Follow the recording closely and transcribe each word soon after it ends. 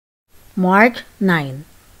Mark 9.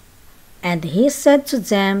 And he said to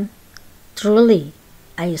them, Truly,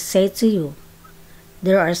 I say to you,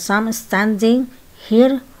 there are some standing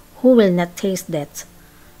here who will not taste death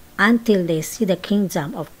until they see the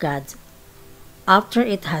kingdom of God, after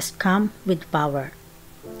it has come with power.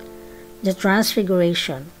 The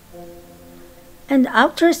Transfiguration. And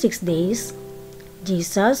after 6 days,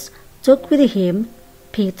 Jesus took with him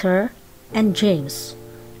Peter and James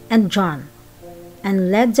and John,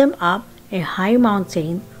 and led them up a high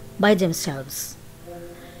mountain by themselves.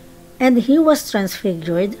 And he was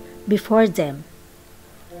transfigured before them,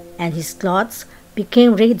 and his clothes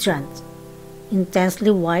became radiant,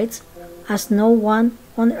 intensely white, as no one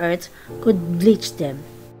on earth could bleach them.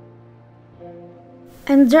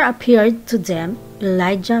 And there appeared to them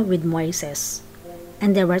Elijah with Moses,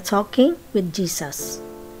 and they were talking with Jesus.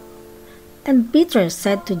 And Peter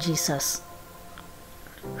said to Jesus,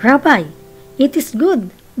 Rabbi, it is good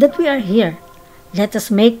that we are here. Let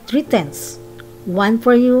us make 3 tents, one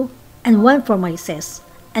for you, and one for Moses,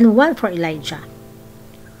 and one for Elijah.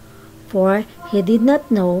 For he did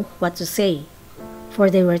not know what to say, for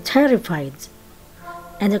they were terrified.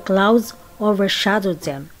 And the clouds overshadowed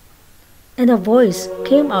them, and a voice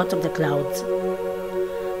came out of the clouds.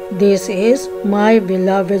 This is my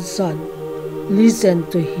beloved Son. Listen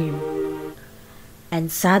to him.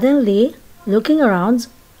 And suddenly, looking around,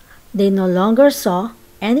 they no longer saw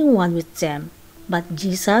anyone with them, but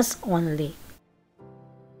Jesus only.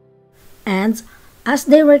 And as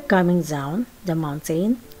they were coming down the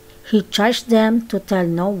mountain, he charged them to tell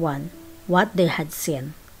no one what they had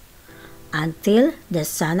seen, until the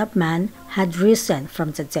Son of Man had risen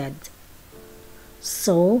from the dead.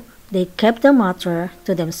 So they kept the matter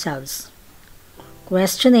to themselves,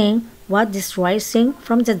 questioning what this rising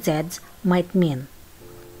from the dead might mean.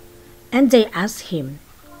 And they asked him,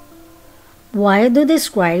 Why do the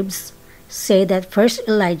scribes say that first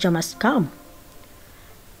Elijah must come?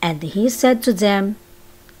 And he said to them,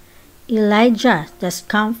 Elijah does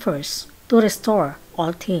come first to restore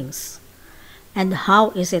all things. And how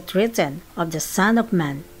is it written of the Son of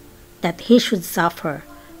Man that he should suffer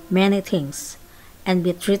many things and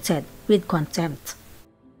be treated with contempt?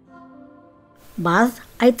 But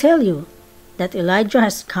I tell you that Elijah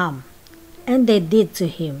has come, and they did to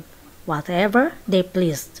him whatever they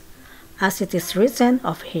pleased, as it is written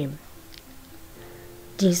of him.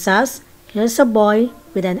 Jesus heals a boy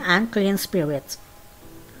with an unclean spirit.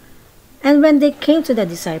 And when they came to the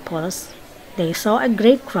disciples, they saw a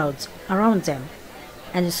great crowd around them,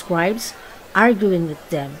 and the scribes arguing with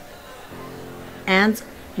them. And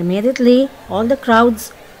immediately all the crowds,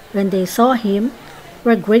 when they saw him,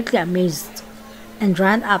 were greatly amazed, and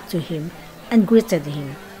ran up to him and greeted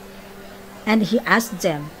him. And he asked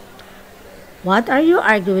them, What are you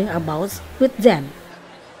arguing about with them?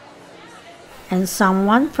 And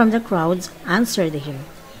someone from the crowd answered him,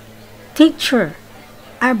 Teacher,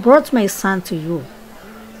 I brought my son to you,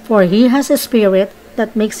 for he has a spirit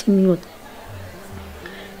that makes him mute.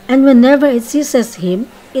 And whenever it seizes him,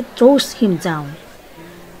 it throws him down,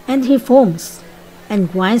 and he foams,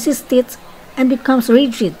 and grinds his teeth, and becomes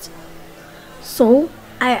rigid. So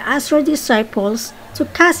I asked your disciples to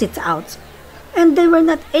cast it out, and they were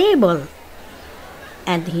not able.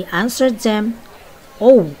 And he answered them,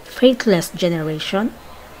 O faithless generation,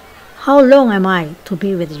 how long am I to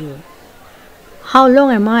be with you? How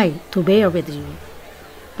long am I to bear with you?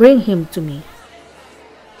 Bring him to me.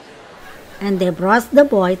 And they brought the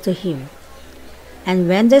boy to him. And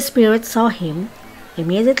when the spirit saw him,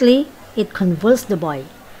 immediately it convulsed the boy,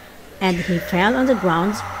 and he fell on the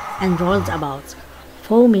ground and rolled about,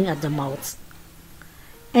 foaming at the mouth.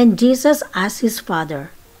 And Jesus asked his father,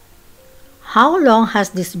 How long has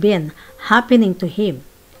this been happening to him?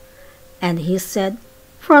 And he said,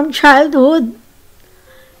 From childhood.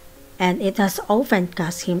 And it has often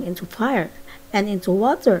cast him into fire and into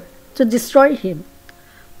water to destroy him.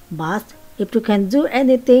 But if you can do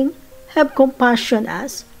anything, have compassion on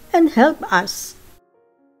us and help us.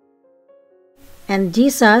 And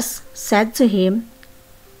Jesus said to him,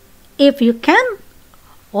 If you can,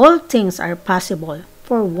 all things are possible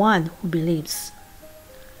for one who believes.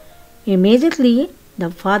 Immediately the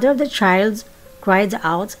father of the child cried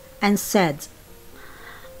out and said,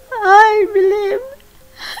 I believe,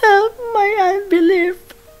 help my unbelief.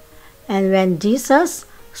 And when Jesus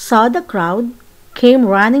saw the crowd came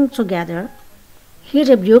running together, he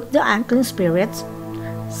rebuked the unclean spirit,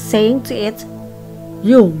 saying to it,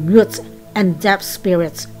 You mute and deaf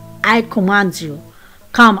spirit, I command you,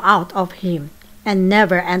 come out of him and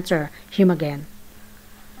never enter him again.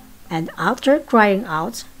 And after crying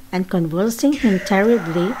out and convulsing him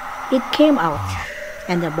terribly, it came out,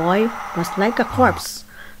 and the boy was like a corpse,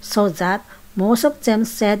 so that most of them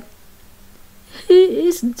said, "He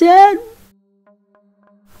is dead."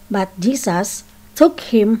 But Jesus took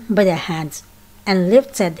him by the hands and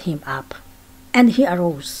lifted him up, and he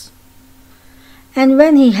arose. And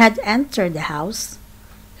when he had entered the house,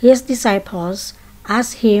 his disciples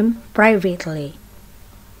asked him privately,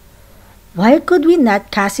 "Why could we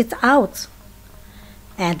not cast it out?"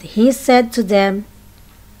 And he said to them,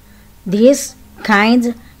 "This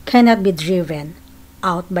kind cannot be driven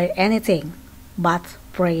out by anything but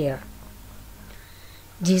prayer."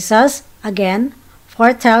 Jesus again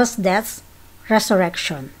foretells death's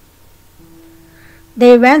resurrection.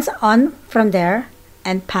 They went on from there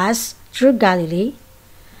and passed through Galilee,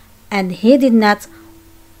 and he did not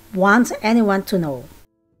want anyone to know.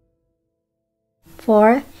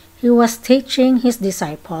 For he was teaching his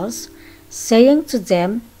disciples, saying to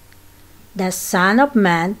them, "The Son of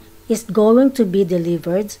Man is going to be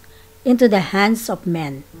delivered into the hands of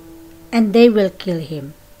men, and they will kill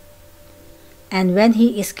him. And when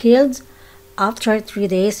he is killed, after 3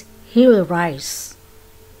 days he will rise."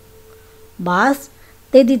 But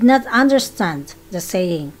they did not understand the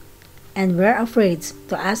saying, and were afraid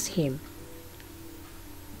to ask him,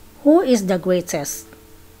 "Who is the greatest?"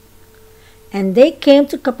 And they came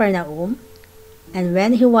to Capernaum, and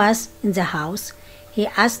when he was in the house, he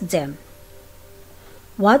asked them,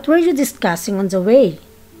 "What were you discussing on the way?"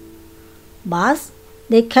 But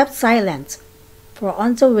they kept silent, for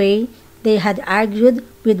on the way they had argued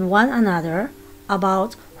with one another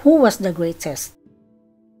about who was the greatest.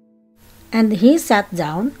 And he sat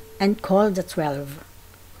down and called the 12.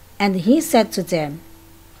 And he said to them,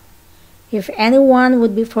 "If anyone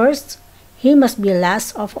would be first, he must be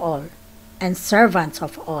last of all, and servant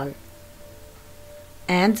of all."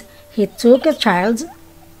 And he took a child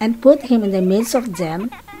and put him in the midst of them,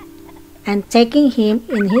 and taking him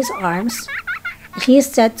in his arms, he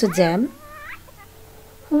said to them,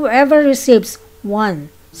 "Whoever receives one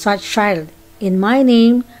such child in my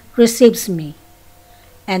name receives me,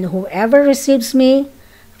 and whoever receives me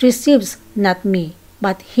receives not me,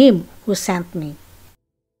 but him who sent me.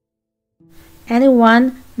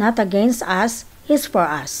 Anyone not against us is for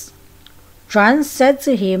us." John said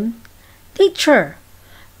to him, "Teacher,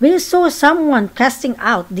 we saw someone casting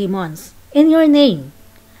out demons in your name,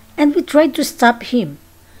 and we tried to stop him,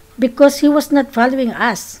 because he was not following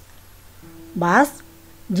us." But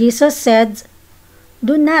Jesus said,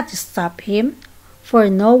 "Do not stop him, for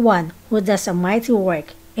no one who does a mighty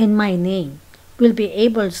work in my name will be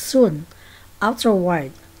able soon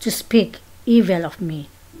afterward to speak evil of me.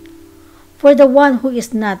 For the one who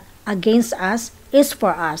is not against us is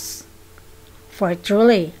for us. For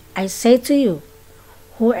truly I say to you,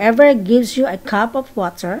 whoever gives you a cup of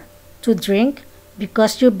water to drink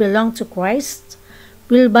because you belong to Christ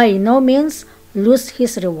will by no means lose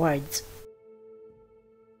his reward."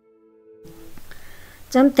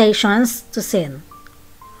 Temptations to sin.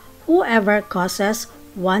 Whoever causes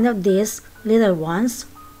one of these little ones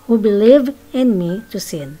who believe in me to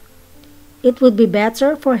sin, it would be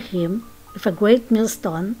better for him if a great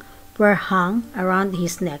millstone were hung around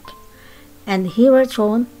his neck, and he were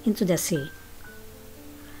thrown into the sea.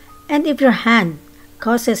 And if your hand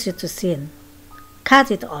causes you to sin,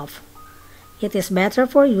 cut it off. It is better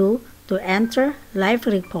for you to enter life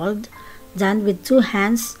crippled than with 2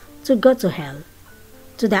 hands to go to hell,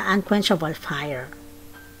 to the unquenchable fire.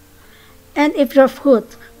 And if your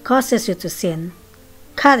foot causes you to sin,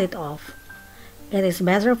 cut it off. It is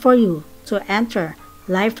better for you to enter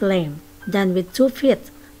life lame than with 2 feet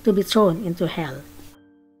to be thrown into hell.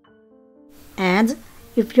 And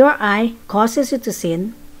if your eye causes you to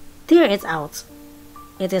sin, tear it out.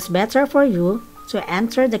 It is better for you to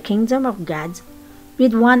enter the kingdom of God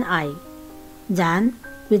with 1 eye than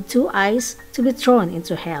with 2 eyes to be thrown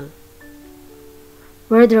into hell,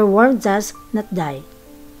 where the worm does not die,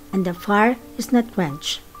 and the fire is not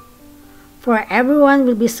quenched. For everyone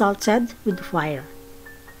will be salted with fire.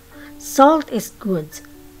 Salt is good,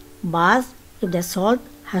 but if the salt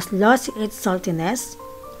has lost its saltiness,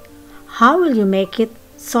 how will you make it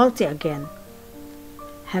salty again?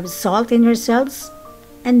 Have salt in yourselves,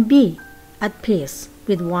 and be at peace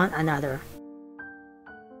with one another.